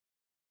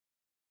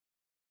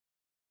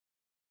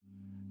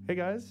Hey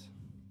guys,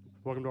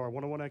 welcome to our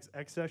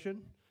 101X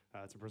session.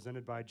 It's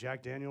presented by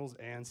Jack Daniels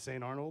and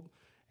St. Arnold,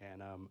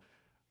 and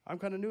I'm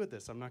kind of new at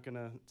this. I'm not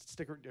gonna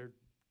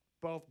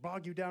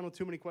bog you down with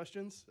too many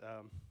questions.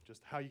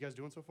 Just how you guys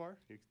doing so far?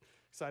 You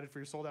excited for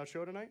your sold-out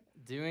show tonight?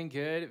 Doing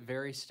good.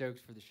 Very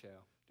stoked for the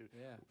show. Dude,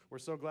 yeah. We're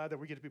so glad that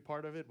we get to be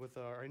part of it with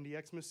our Indie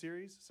Xmas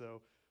series.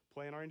 So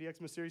playing our Indie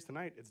Xmas series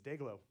tonight, it's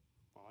Dayglow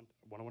on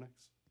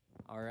 101X.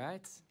 All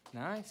right.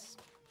 Nice.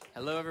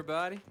 Hello,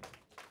 everybody.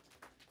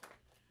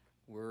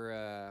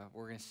 We're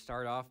gonna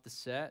start off the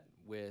set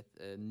with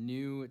a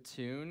new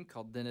tune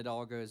called "Then It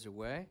All Goes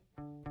Away."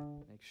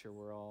 Make sure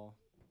we're all.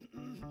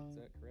 Is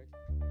that correct?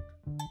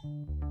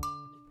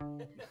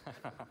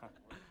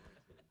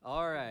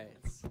 All right.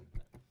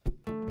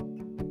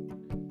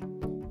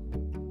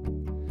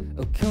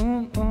 Oh,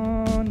 come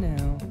on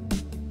now.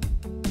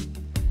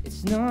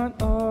 It's not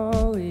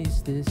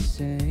always the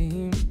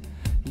same.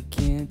 You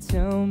can't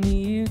tell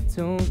me you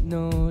don't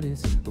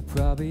notice. We're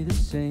probably the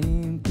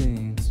same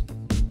things.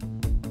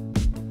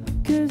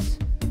 'Cause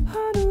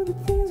I know the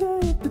things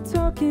I've been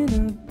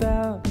talking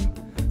about.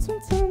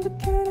 Sometimes I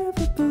can't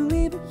ever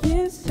believe what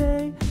you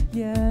say.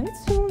 Yeah,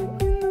 it's only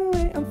in the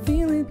way I'm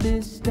feeling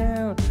this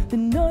down that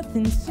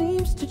nothing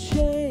seems to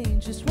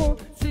change. Just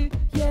want to,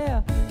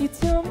 yeah. You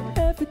tell me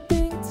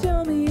everything,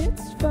 tell me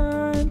it's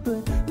fine,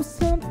 but well,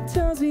 something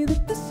tells me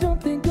that there's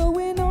something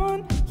going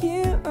on.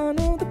 Yeah, I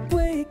know the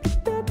way you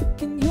get that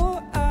look in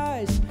your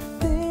eyes,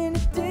 then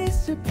it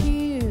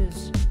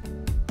disappears.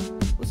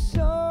 Well,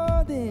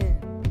 so then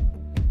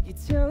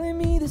telling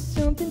me there's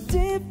something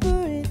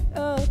different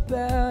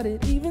about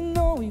it, even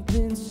though we've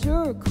been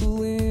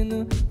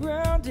circling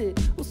around it.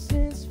 Well,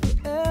 since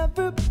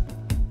forever,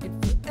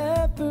 and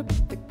forever,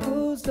 it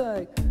goes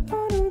like,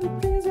 I know the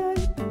things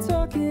I've been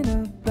talking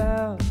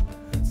about.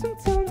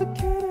 Sometimes I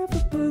can't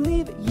ever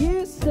believe it,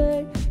 you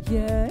say.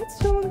 Yeah,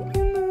 it's only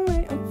in the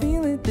way I'm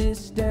feeling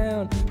this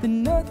down that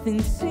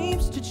nothing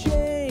seems to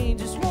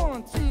change. Just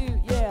want to,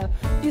 yeah.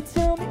 You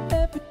tell me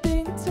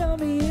everything, tell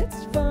me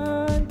it's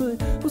fine, but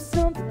well,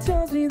 something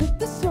tells me that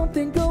there's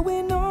something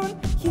going on.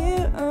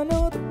 Yeah, I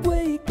know the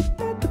way you get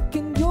that look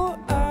in your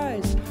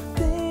eyes,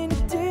 then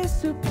it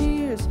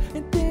disappears,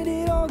 and then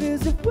it all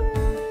goes away.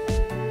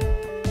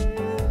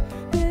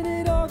 Then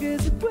it all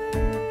goes away.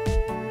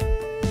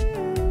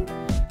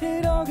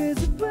 It all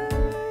goes away.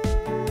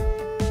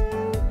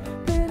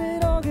 Then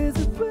it all goes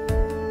away.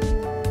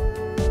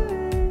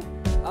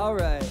 All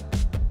right.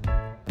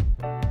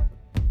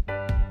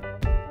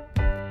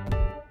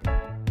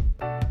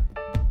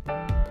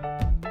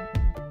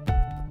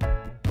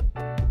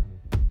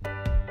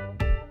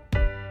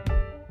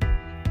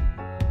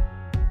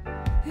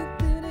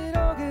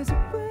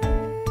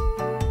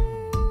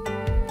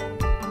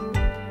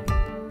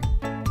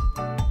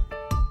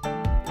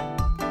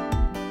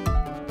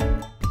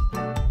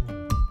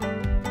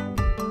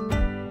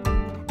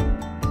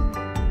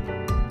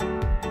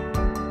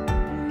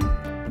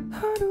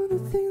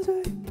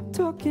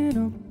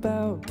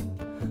 About.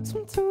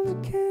 Sometimes I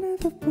can't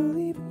ever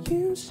believe what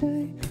you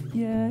say.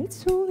 Yeah,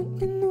 it's only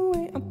in the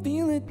way I'm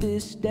feeling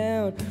this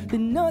down that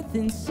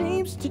nothing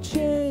seems to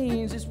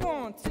change. Just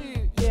want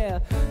to, yeah.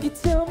 You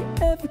tell me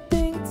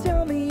everything,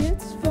 tell me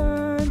it's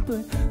fine,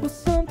 but well,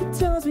 something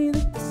tells me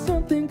that there's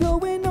something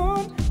going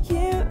on.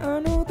 Yeah, I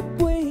know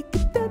the way you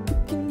get that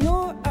look in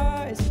your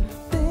eyes,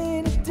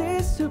 then it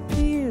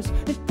disappears,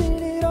 and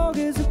then it all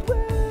goes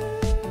away.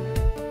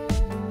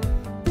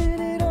 Then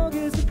it all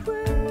goes away.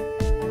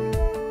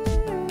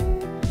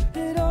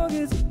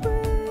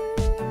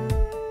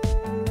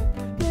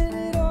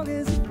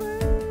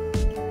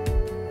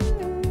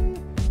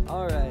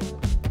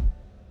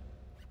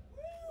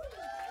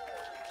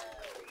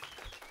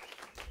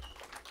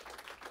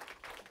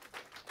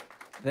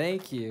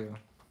 Thank you.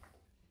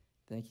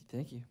 Thank you,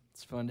 thank you.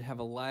 It's fun to have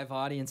a live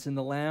audience in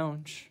the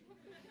lounge.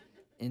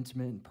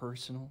 Intimate and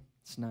personal.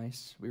 It's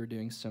nice. We were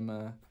doing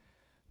some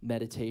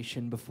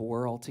meditation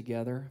before all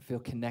together. I feel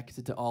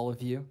connected to all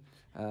of you.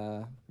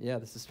 Yeah,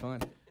 this is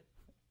fun.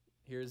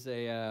 Here's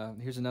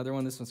another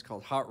one. This one's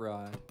called Hot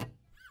Rod.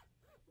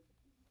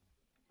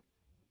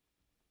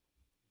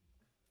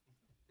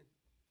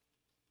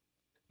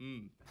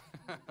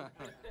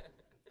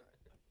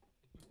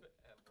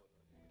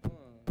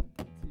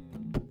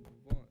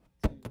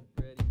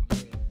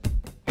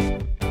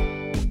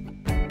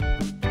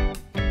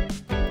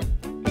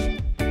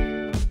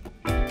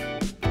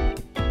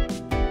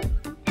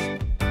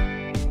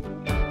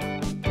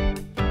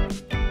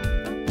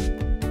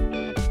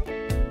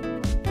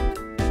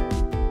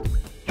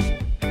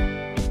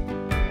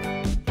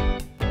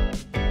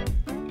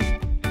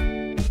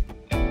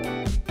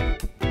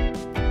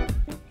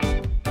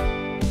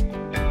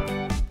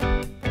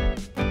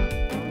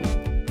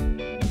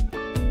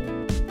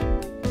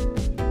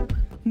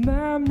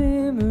 My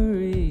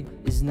memory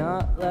is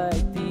not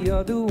like the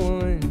other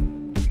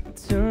one.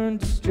 Turn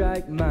to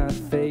strike my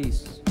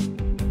face.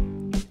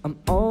 I'm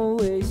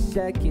always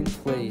second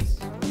place.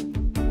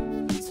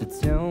 So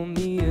tell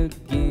me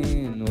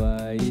again,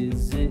 why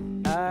is it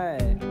I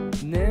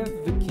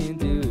never can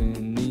do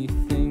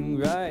anything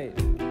right?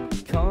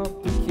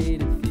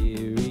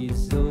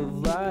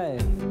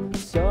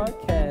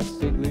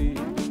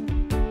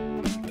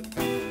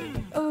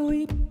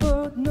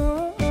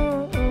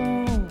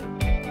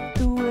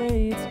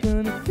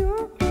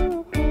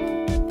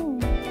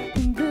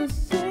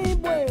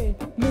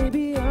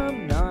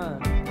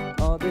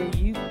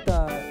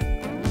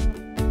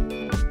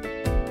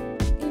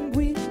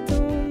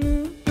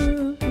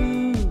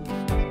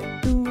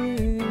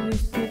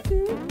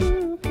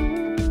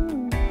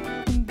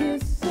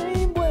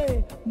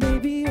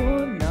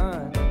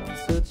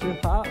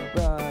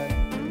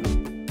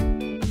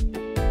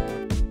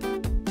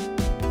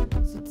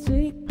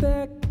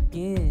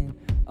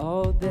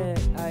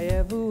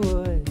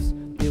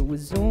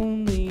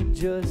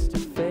 just a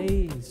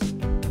phase.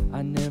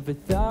 I never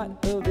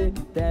thought of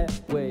it that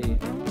way.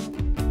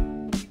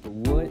 But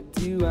what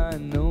do I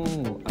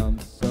know? I'm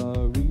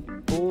sorry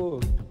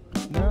for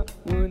not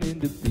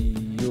wanting to be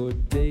your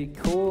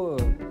decor.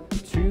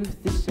 Truth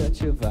is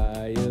such a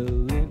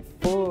violent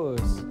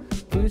force,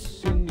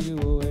 pushing you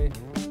away.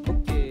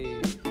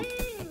 Okay.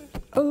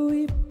 Oh,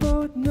 we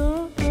both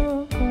know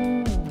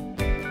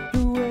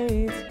the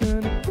way it's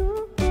gonna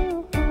go.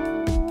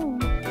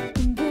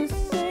 In the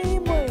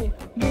same way,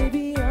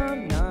 maybe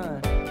I'm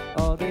not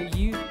all that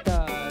you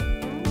thought.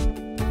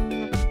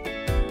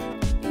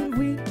 And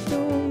we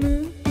don't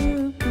move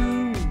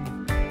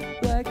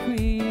like we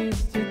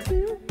used to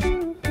do.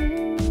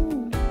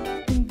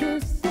 In the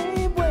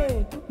same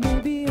way,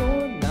 maybe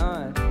you're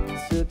not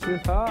such a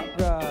hot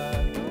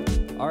rod.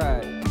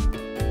 Alright,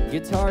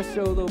 guitar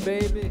solo,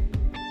 baby.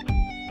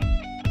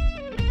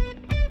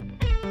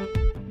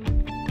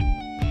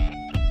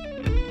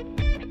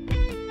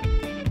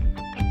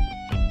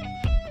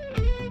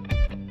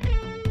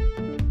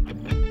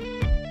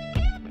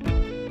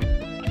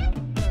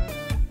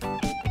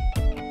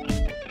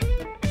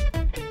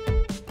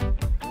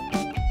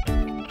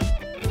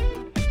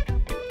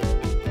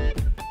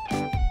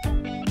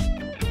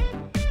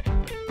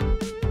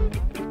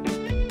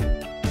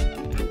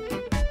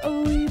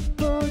 Oh, we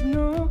both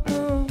know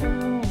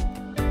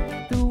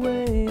the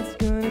way it's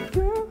gonna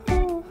go.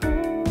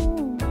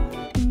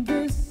 In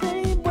the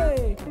same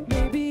way,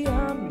 maybe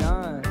I'm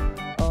not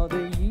all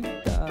that you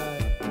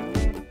thought.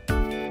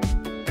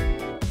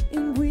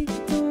 And we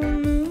don't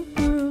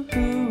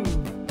move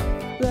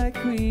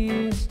like we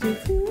used to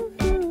do.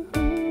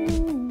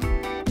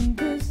 In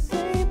the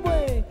same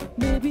way,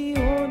 maybe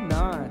you're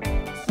not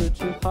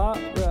such a hot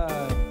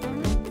rod.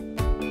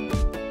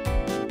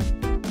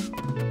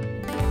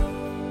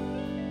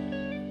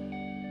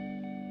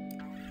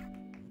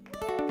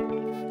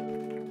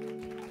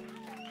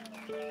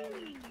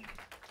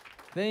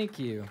 Thank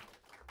you.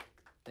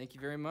 Thank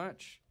you very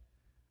much.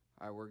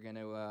 All right, we're going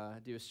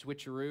to do a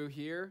switcheroo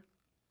here.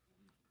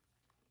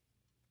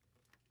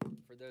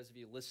 For those of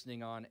you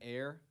listening on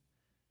air,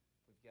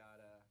 we've got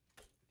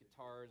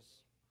guitars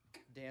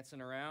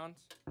dancing around.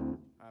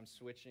 I'm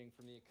switching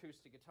from the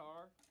acoustic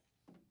guitar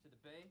to the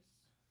bass.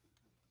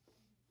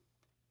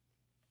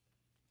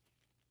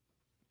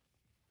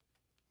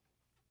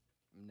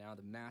 I'm now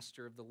the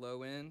master of the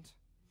low end.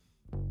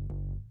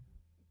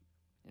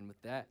 And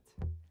with that,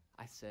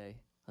 I say,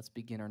 let's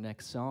begin our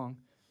next song.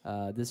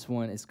 This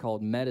one is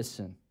called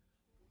Medicine.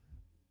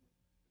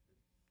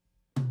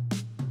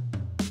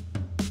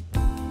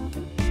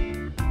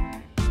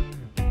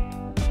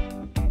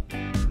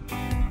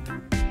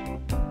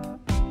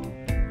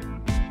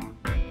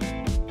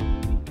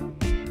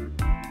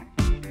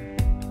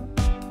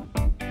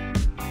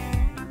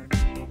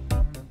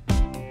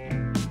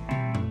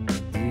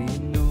 Do you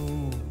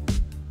know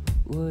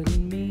what it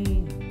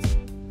means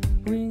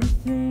when you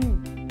think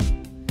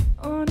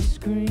on a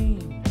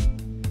screen?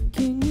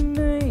 Can you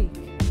make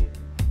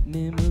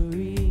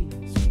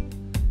memories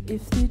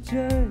if they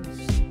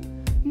just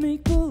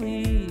make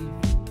believe?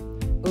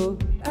 Oh,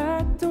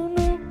 I don't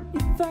know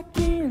if I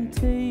can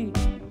take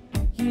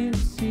you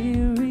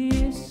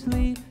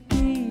seriously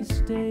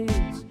these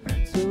days.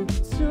 So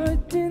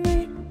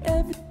suddenly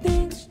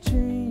everything's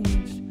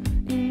changed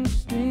and we're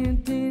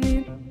standing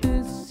in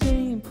the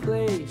same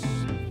place.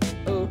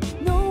 Oh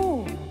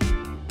no,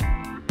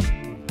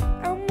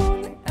 I'm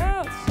on the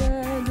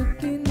outside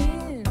looking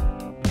in.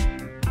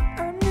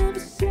 I never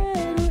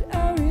said what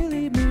I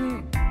really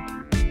meant.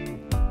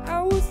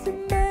 I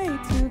wasn't made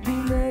to be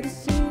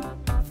medicine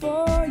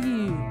for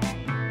you.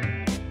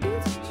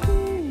 It's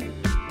true.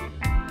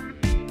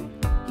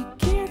 You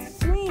can't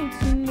seem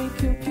to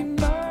make up your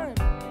mind.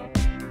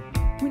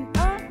 When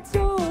I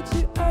told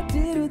you I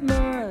did with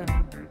mine,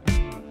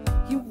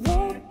 you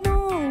won't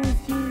know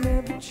if you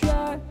never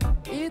try.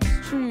 It's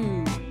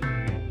true.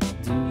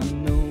 Do you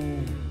know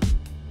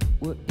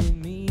what it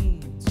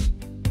means?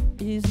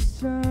 Is a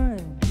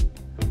sign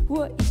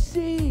what you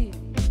see?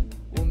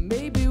 Well,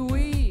 maybe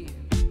we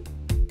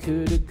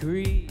could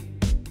agree,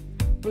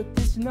 but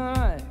it's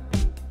not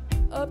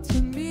up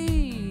to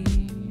me.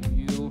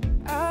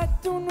 I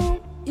don't know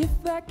if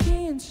I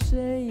can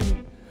say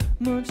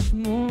much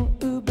more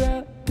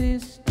about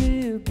this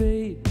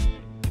debate.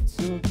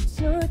 So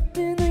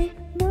suddenly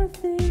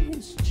nothing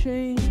has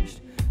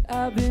changed.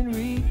 I've been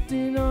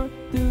reading on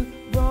the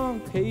wrong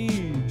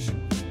page.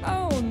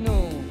 Oh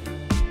no,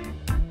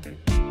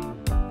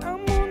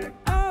 I'm on the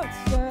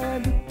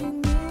outside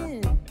looking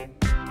in.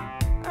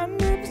 I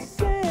never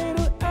said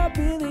what I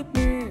really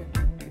meant.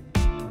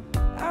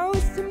 I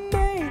was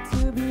made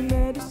to be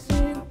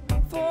medicine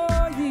for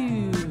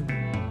you.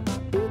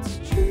 It's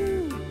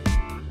true.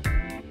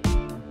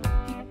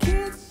 You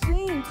can't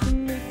seem to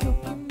make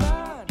up your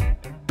mind.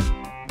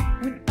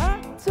 When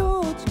I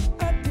told you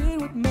I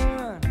did with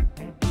mine,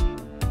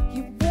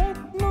 you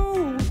won't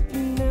know if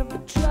you never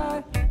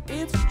try.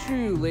 It's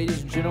true.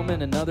 Ladies and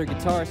gentlemen, another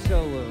guitar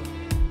solo.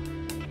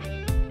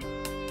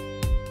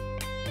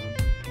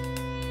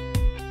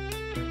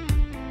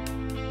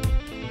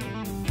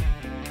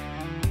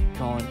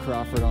 Colin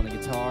Crawford on the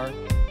guitar,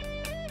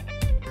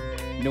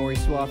 Nori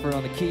Swafford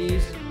on the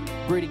keys,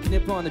 Brady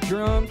Knipp on the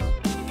drums.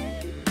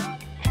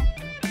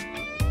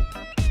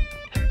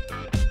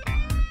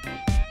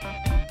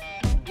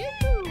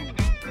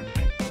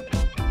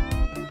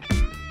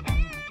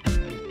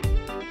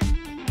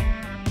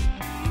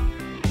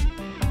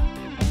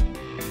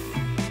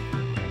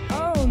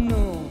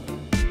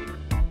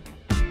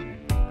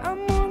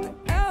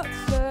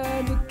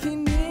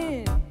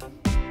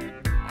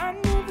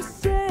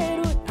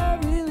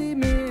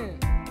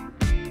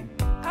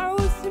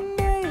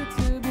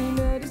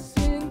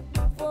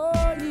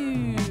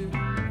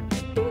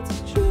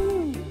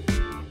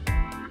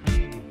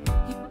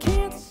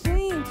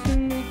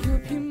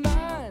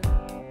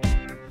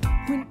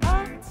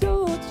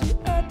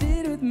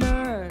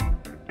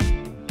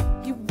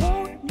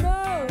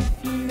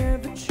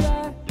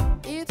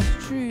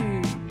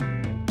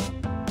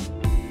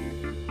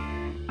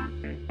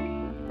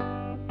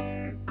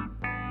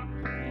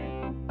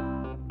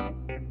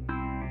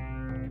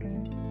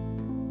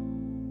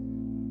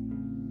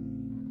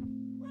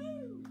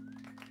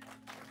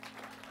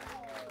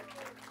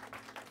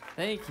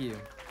 Thank you.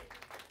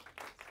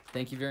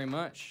 Thank you very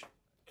much.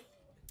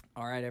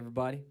 All right,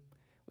 everybody.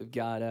 We've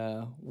got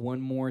one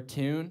more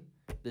tune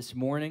this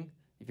morning.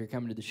 If you're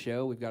coming to the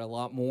show, we've got a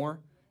lot more.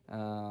 It's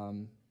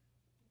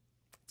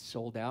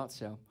sold out,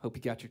 so hope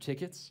you got your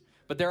tickets.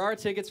 But there are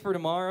tickets for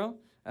tomorrow,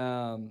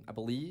 I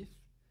believe,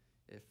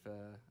 if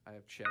I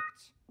have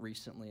checked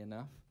recently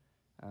enough.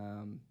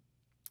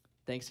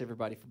 Thanks,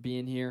 everybody, for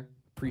being here.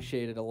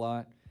 Appreciate it a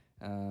lot.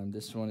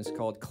 This one is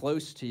called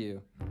Close to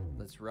You.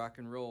 Let's rock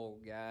and roll,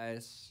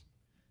 guys.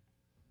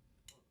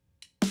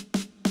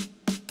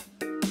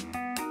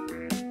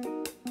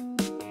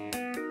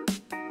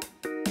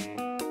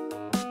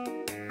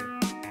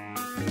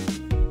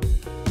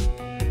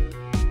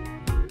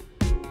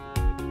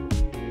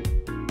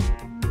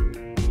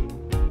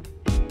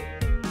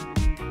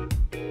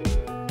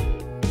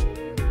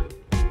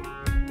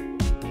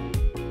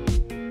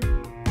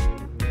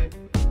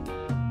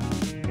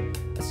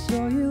 I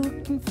saw you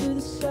looking for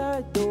the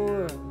side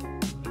door.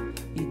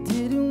 You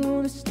didn't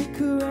want to stick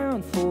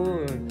around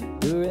for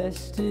the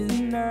rest of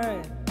the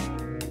night.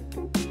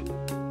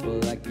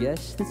 Well, I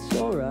guess that's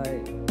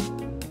alright.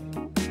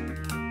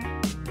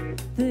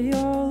 They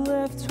all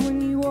left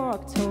when you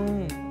walked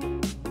home.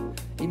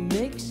 It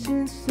makes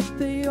sense that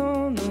they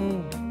all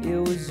know it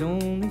was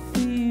only for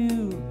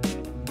you.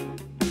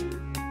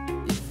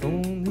 If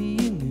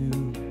only you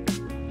knew.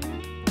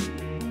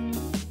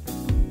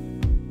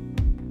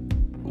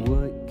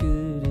 What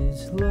good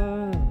is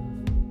love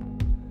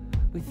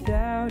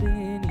without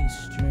any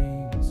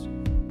strings?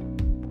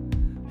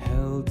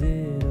 Held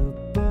it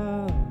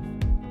above,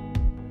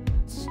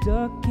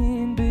 stuck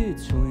in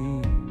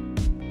between.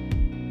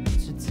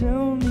 So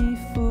tell me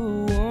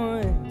for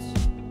once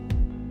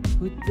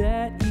what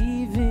that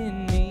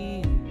even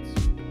means.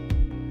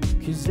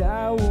 'Cause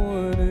I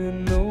wanna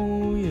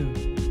know you.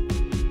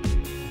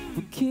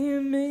 We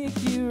can't make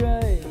it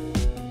right.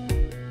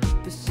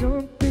 There's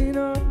something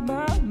on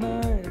my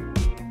mind.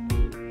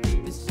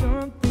 There's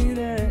something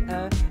that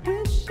I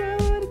wish I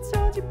would've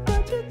told you,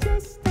 but you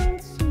just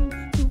don't seem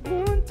to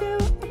want to.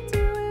 I'm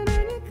doing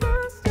and you're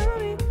close to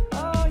me.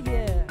 Oh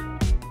yeah.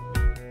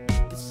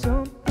 There's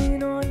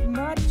something on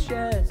my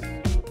chest.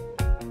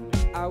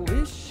 I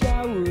wish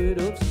I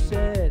would've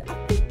said. I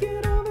think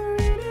it over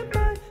and it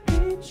might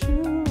be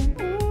true.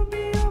 Won't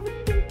be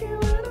overthinking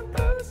when I'm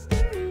close to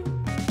you.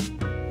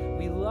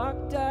 We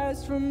locked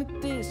eyes from the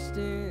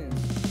distance.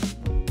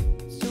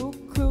 So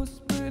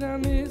close, but I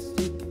missed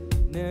it.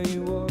 Now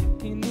you're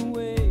walking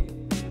away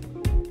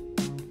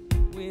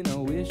when I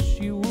wish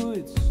you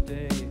would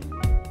stay.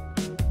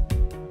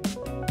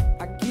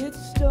 I get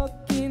stuck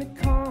in a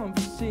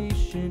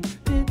conversation,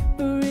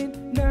 different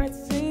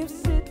nights, same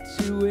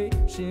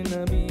situation.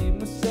 I beat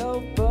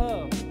myself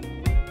up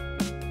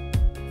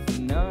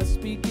for not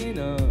speaking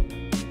up.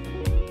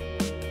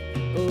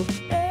 Oh,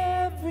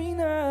 every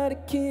night I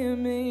can't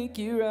make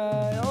it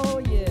right. Oh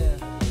yeah.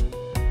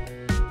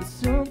 There's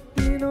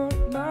something on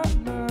my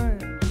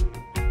mind.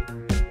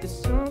 There's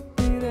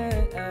something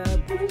that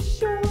I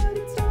wish I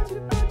would've told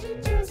you, but you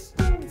just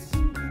don't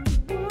seem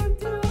to want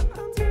to.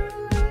 I'm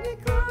doing when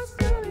you're close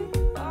to me.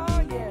 Oh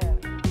yeah.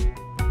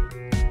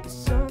 There's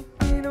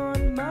something on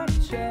my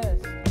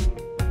chest.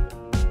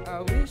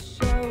 I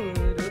wish I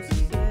would've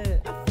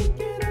said. I think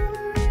it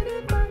over and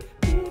it might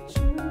be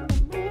true. I'm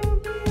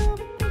only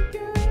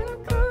overthinking when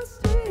I'm close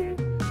to you.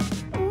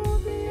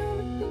 Only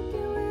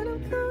overthinking when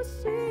I'm close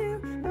to you.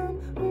 I'm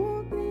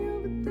only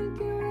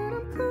overthinking when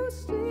I'm close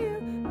to you.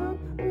 I'm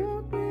only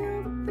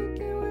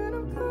overthinking when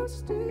I'm close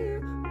to you.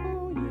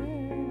 Oh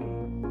yeah.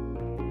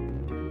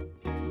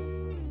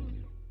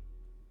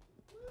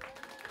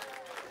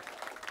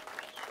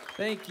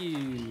 Thank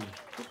you.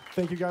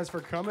 Thank you guys for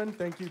coming.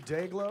 Thank you,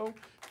 Dayglow.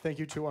 Thank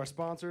you to our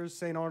sponsors,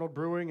 St. Arnold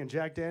Brewing and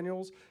Jack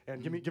Daniels.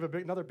 And give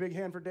another big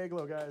hand for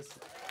Dayglow, guys.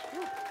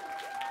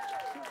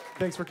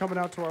 Thanks for coming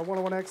out to our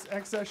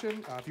 101X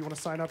session. If you want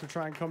to sign up to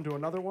try and come to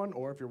another one,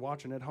 or if you're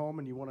watching at home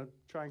and you want to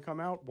try and come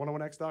out,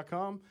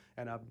 101x.com.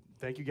 And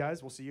thank you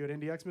guys. We'll see you at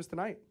Indie Xmas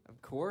tonight.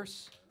 Of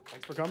course.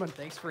 Thanks for coming.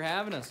 Thanks for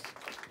having us.